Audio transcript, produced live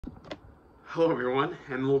Hello everyone,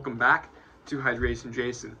 and welcome back to Hydration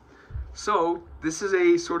Jason. So, this is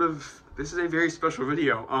a very special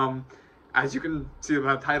video. As you can see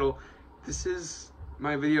by the title, this is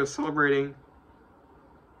my video celebrating,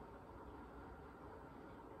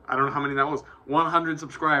 I don't know how many that was, 100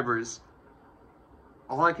 subscribers.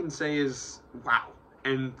 All I can say is, wow,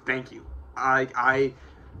 and thank you.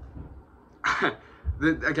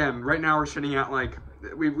 Again, right now we're sitting at like,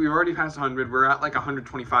 we've already passed 100, we're at like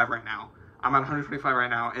 125 right now. I'm at 125 right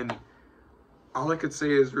now, and all I could say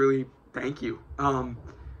is really thank you.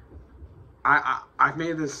 I've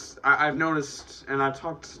made this, I've noticed, and I've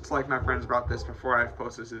talked to like my friends about this before I've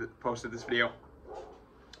posted this video,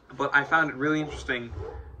 but I found it really interesting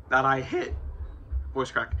that I hit,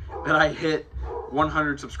 that I hit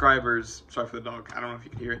 100 subscribers, sorry for the dog, I don't know if you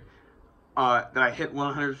can hear it, that I hit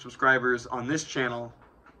 100 subscribers on this channel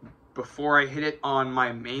before I hit it on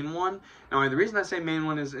my main one. Now, the reason I say main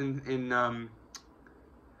one is in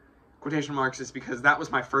quotation marks is because that was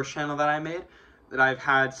my first channel that I made, that I've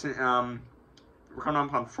had, we're coming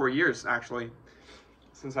up on 4 years, actually,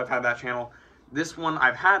 since I've had that channel. This one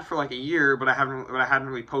I've had for like a year, but I hadn't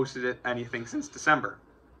really posted anything since December.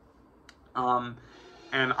 And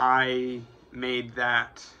I made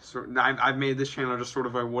that, I've made this channel just sort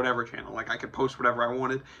of a whatever channel. Like, I could post whatever I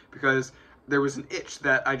wanted, because there was an itch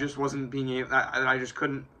that I just wasn't being able, that I just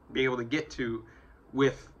couldn't be able to get to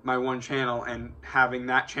with my one channel, and having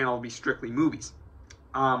that channel be strictly movies.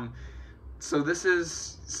 This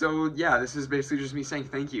is basically just me saying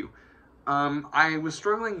thank you. I was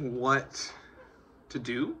struggling what to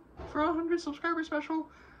do for a 100 subscriber special.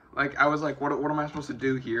 Like, I was like, what am I supposed to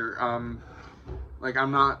do here? Like, I'm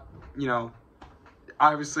not, you know,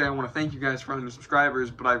 obviously I want to thank you guys for 100 subscribers,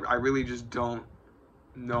 but I really just don't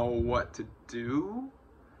know what to do.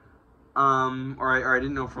 Or I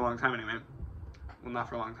didn't know for a long time anyway. Well, not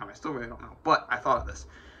for a long time, I still really don't know, but I thought of this.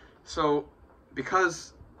 So,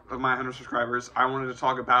 because of my 100 subscribers, I wanted to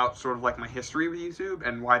talk about sort of like my history with YouTube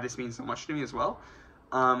and why this means so much to me as well.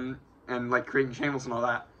 And like creating channels and all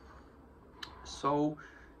that. So,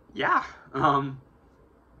 yeah,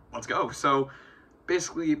 let's go. So,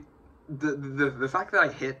 basically, the fact that I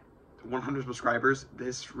hit 100 subscribers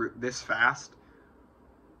this fast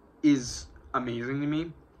is amazing to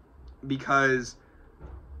me, because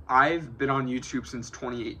I've been on YouTube since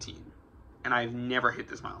 2018, and I've never hit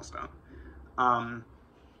this milestone.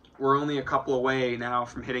 We're only a couple away now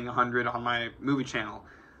from hitting 100 on my movie channel,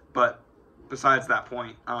 but besides that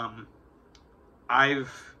point, I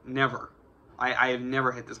have never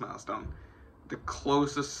hit this milestone. The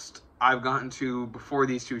closest I've gotten to before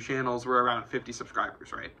these two channels were around 50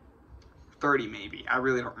 subscribers, right? 30 maybe, I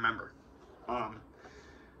really don't remember.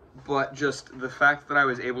 But just the fact that I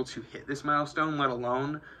was able to hit this milestone, let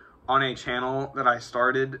alone on a channel that I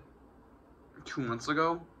started 2 months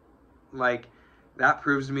ago, like, that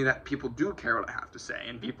proves to me that people do care what I have to say,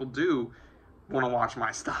 and people do want to watch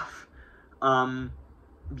my stuff.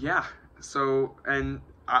 Yeah, so, and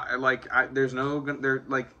I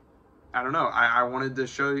don't know, I wanted to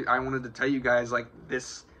show you, I wanted to tell you guys, like,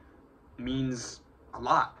 this means a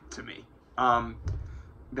lot to me.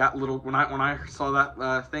 That little, when I saw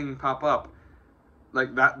that thing pop up,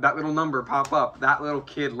 like that little number pop up, that little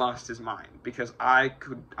kid lost his mind, because I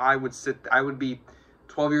would be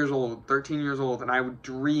 12 years old, 13 years old, and I would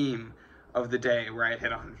dream of the day where I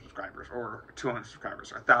hit 100 subscribers, or 200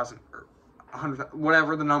 subscribers, or 1,000, or 100,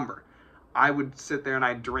 whatever the number. I would sit there and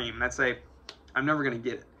I'd dream, and I'd say, I'm never going to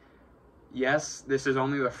get it. Yes, this is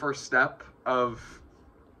only the first step of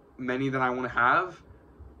many that I want to have,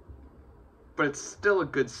 but it's still a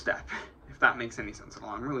good step, if that makes any sense at all.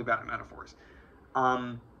 I'm really bad at metaphors.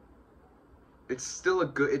 It's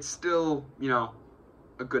still, you know,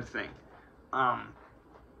 a good thing.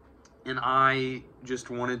 And I just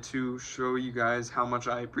wanted to show you guys how much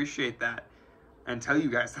I appreciate that, and tell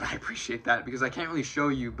you guys that I appreciate that, because I can't really show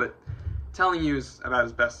you, but telling you is about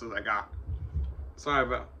as best as I got. Sorry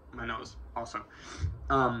about my nose, also.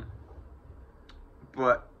 But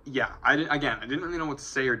yeah, I didn't really know what to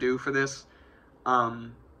say or do for this, other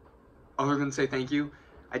than say thank you.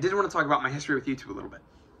 I did want to talk about my history with YouTube a little bit.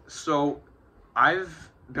 So, I've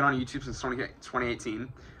been on YouTube since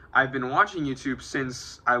 2018. I've been watching YouTube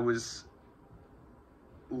since I was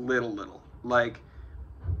little. Like,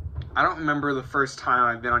 I don't remember the first time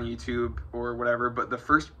I've been on YouTube or whatever, but the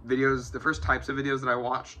first types of videos that I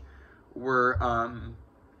watched were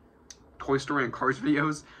Toy Story and Cars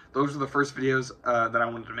videos. Those were the first videos that I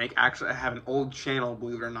wanted to make. Actually, I have an old channel,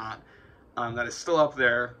 believe it or not, that is still up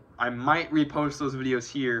there. I might repost those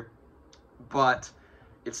videos here, but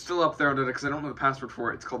It's still up there because I don't know the password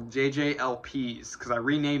for it. It's called JJLPs because I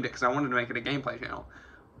renamed it because I wanted to make it a gameplay channel.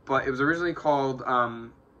 But it was originally called,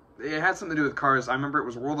 it had something to do with cars. I remember it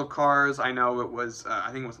was World of Cars. I know it was,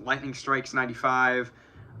 I think it was Lightning Strikes 95.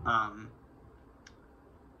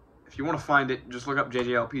 If you want to find it, just look up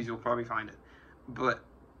JJLPs. You'll probably find it. But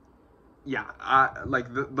yeah,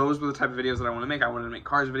 those were the type of videos that I want to make. I wanted to make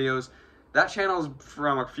cars videos. That channel is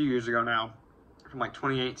from a few years ago now, from like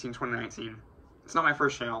 2018, 2019. It's not my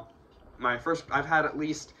first channel. I've had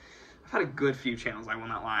a good few channels, I will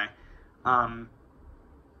not lie.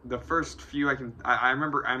 The first few I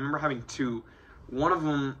remember having two. One of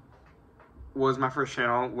them was my first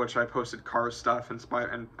channel, which I posted car stuff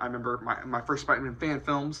and I remember my first Spider-Man fan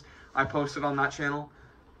films I posted on that channel.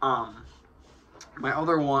 My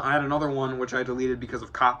other one, I had another one which I deleted because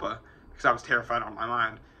of COPPA, because I was terrified on my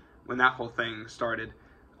mind when that whole thing started,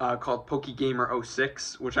 called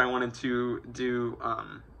PokeGamer06, which I wanted to do,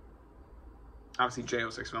 obviously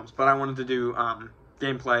J06 films, but I wanted to do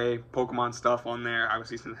gameplay, Pokemon stuff on there,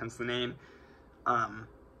 obviously hence the name.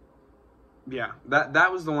 Yeah,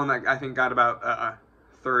 that was the one that I think got about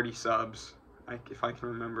 30 subs, if I can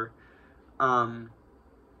remember.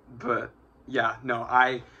 But yeah, no,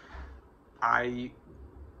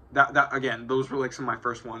 that again, those were like some of my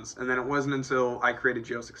first ones, and then it wasn't until I created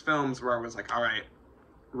J06 Films where I was like, all right,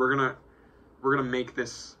 we're gonna make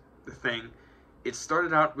this the thing. It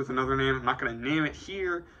started out with another name. I'm not gonna name it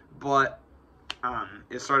here, but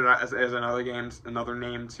it started out as another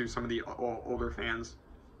name to some of the older fans,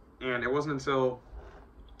 and it wasn't until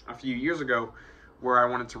a few years ago where I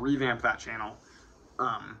wanted to revamp that channel,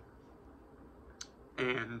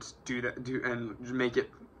 and make it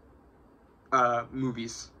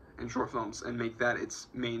movies and short films and make that its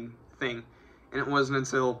main thing. And it wasn't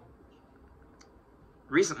until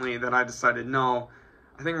recently that I decided, no,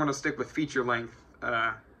 I think I'm going to stick with feature-length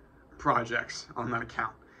projects on that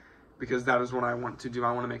account, because that is what I want to do.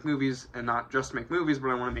 I want to make movies, and not just make movies, but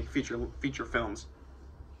I want to make feature films.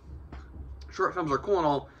 Short films are cool and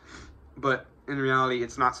all, but in reality,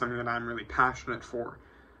 it's not something that I'm really passionate for.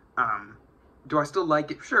 Do I still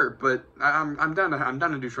like it? Sure, but I'm down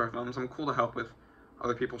to do short films. I'm cool to help with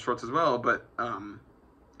other people's shorts as well, but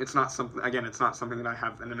it's not something that I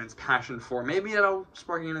have an immense passion for. Maybe it'll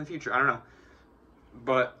spark in the future. I don't know.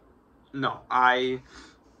 But no,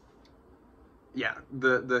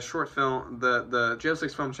 the short film, the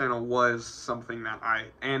J06 Film channel was something that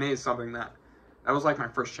is something that was like my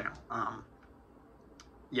first channel.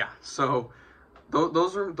 Yeah, so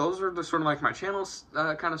those are the sort of like my channel's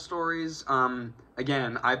kind of stories.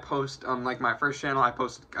 Again, I post on like my first channel.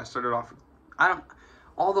 I started off.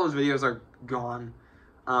 All those videos are gone.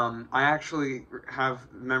 I actually have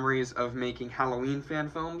memories of making Halloween fan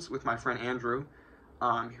films with my friend Andrew,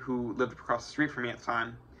 who lived across the street from me at the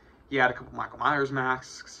time. He had a couple Michael Myers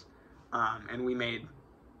masks, and we made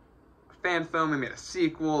a fan film. We made a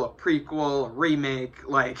sequel, a prequel, a remake.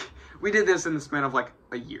 Like, we did this in the span of like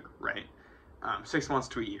a year, right? 6 months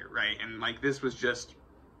to a year, right? And like this was just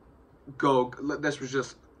like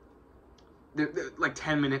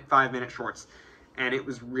 10-minute, 5-minute shorts, and it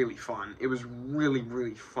was really fun. It was really,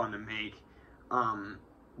 really fun to make.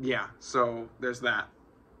 Yeah, so there's that.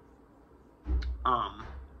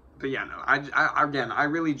 But yeah, no, I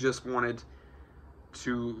really just wanted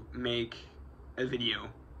to make a video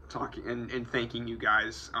talking and thanking you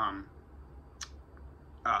guys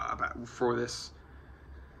for this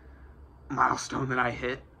milestone that I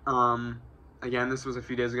hit. Again, this was a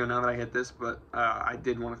few days ago now that I hit this, but I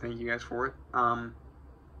did want to thank you guys for it.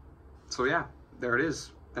 So yeah, there it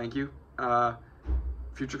is. Thank you.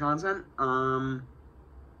 Future content.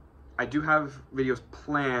 I do have videos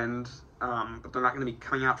planned, but they're not going to be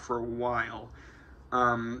coming out for a while.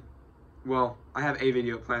 Well, I have a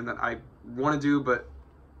video planned that I want to do, but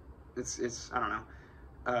it's I don't know.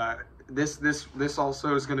 This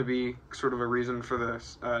also is going to be sort of a reason for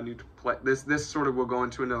this new play. This sort of will go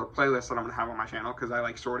into another playlist that I'm going to have on my channel, because I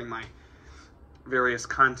like sorting my various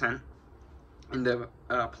content into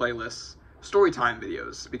playlists. Storytime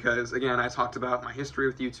videos, because again, I talked about my history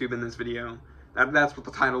with YouTube in this video. That's what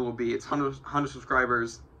the title will be. It's 100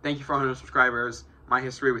 subscribers. Thank you for 100 subscribers. My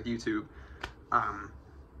history with YouTube.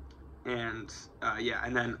 Yeah,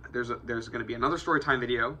 and then there's going to be another storytime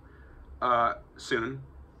video soon,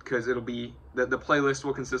 because it'll be the playlist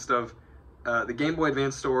will consist of the Game Boy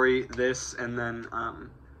Advance story, this, and then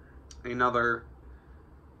another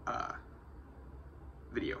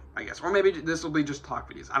video, I guess, or maybe this will be just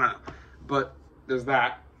talk videos. I don't know, but there's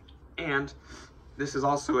that, and this is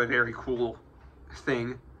also a very cool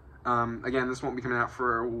thing. Again, this won't be coming out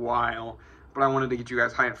for a while, but I wanted to get you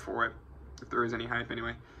guys hyped for it. if there is any hype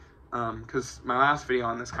anyway. Because my last video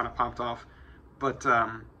on this kind of popped off. But,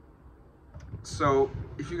 so,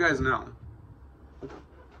 if you guys know,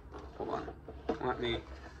 hold on, let me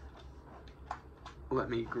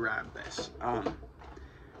grab this,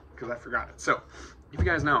 because I forgot it. So, if you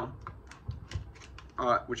guys know,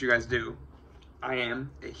 what you guys do, I am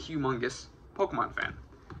a humongous Pokemon fan,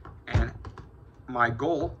 and my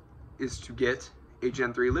goal is to get a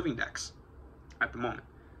Gen 3 Living Dex at the moment,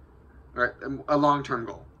 right? A long-term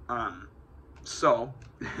goal. So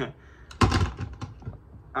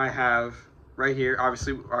I have right here,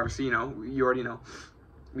 obviously, you know, you already know,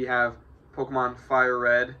 we have Pokemon Fire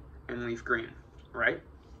Red and Leaf Green, right?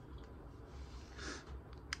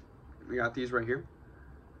 We got these right here.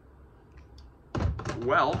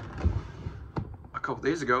 Well, a couple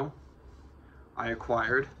days ago, I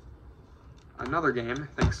acquired another game,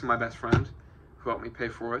 thanks to my best friend, who helped me pay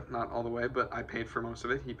for it. Not all the way, but I paid for most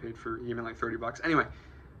of it. He gave me like 30 bucks. Anyway,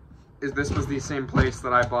 this was the same place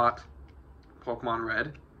that I bought Pokemon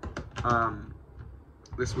Red.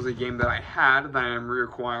 This was a game that I had that I am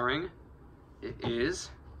reacquiring. It is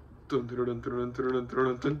Pokemon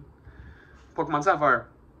Sapphire.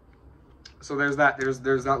 So there's that.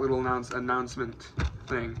 There's that little announcement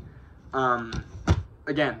thing.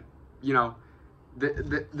 Again, you know,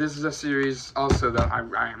 this is a series also that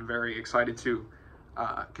I am very excited to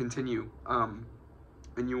continue. And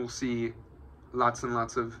you will see lots and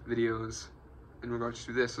lots of videos in regards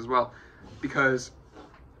to this as well, because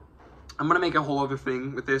I'm gonna make a whole other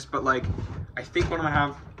thing with this. But like, I think what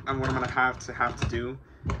I'm gonna have to do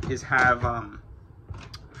is have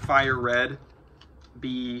Fire Red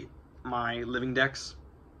be my Living Dex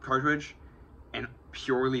cartridge, and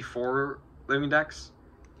purely for Living Dex,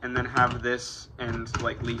 and then have this and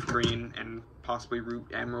like Leaf Green and possibly Root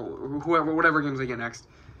Emerald, whatever games I get next,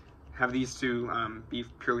 have these two be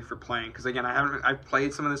purely for playing. Because again, I've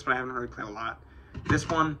played some of this, but I haven't really played a lot. This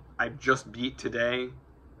one I just beat today,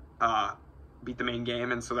 beat the main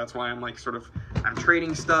game, and so that's why I'm like I'm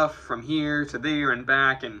trading stuff from here to there and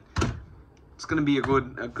back, and it's gonna be a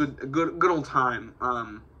good old time.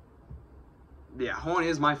 Yeah, Hoenn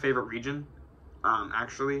is my favorite region,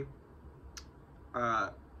 actually.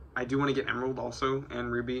 I do want to get Emerald also,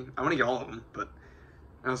 and Ruby. I want to get all of them, but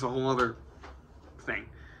that's a whole other thing.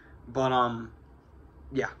 But,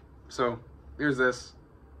 yeah. So, here's this.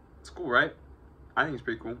 It's cool, right? I think it's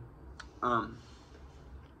pretty cool.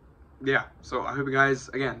 Yeah, so I hope you guys,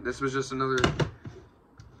 again, this was just another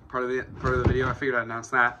part of the video. I figured I'd announce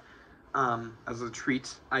that, as a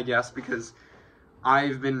treat, I guess, because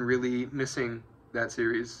I've been really missing that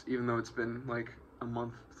series, even though it's been like a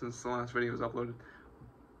month since the last video was uploaded.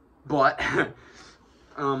 But I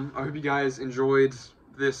hope you guys enjoyed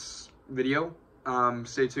this video.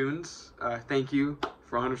 Stay tuned. Thank you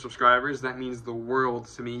for 100 subscribers. That means the world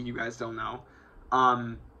to me. You guys don't know.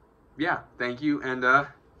 Yeah, thank you, and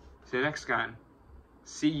see you next time.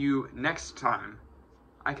 See you next time.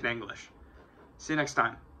 I can English. See you next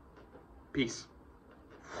time. Peace.